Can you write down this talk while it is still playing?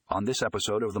On this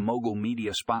episode of the Mogul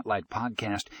Media Spotlight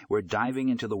podcast, we're diving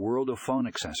into the world of phone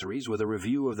accessories with a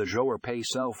review of the Jsoerpay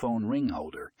cell phone ring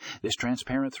holder. This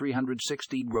transparent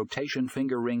 360 rotation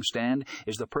finger ring stand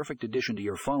is the perfect addition to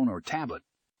your phone or tablet.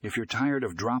 If you're tired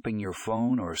of dropping your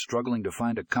phone or struggling to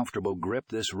find a comfortable grip,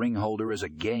 this ring holder is a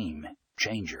game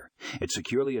changer. It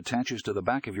securely attaches to the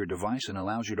back of your device and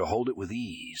allows you to hold it with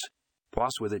ease.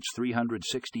 Plus, with its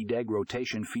 360-degree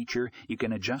rotation feature, you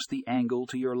can adjust the angle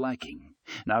to your liking.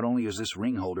 Not only is this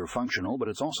ring holder functional, but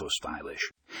it's also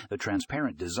stylish. The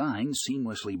transparent design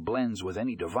seamlessly blends with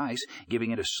any device,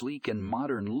 giving it a sleek and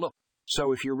modern look.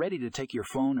 So if you're ready to take your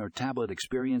phone or tablet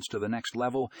experience to the next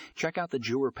level, check out the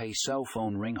Jsoerpay cell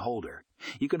phone ring holder.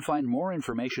 You can find more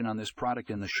information on this product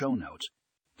in the show notes.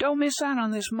 Don't miss out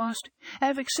on this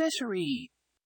must-have accessory.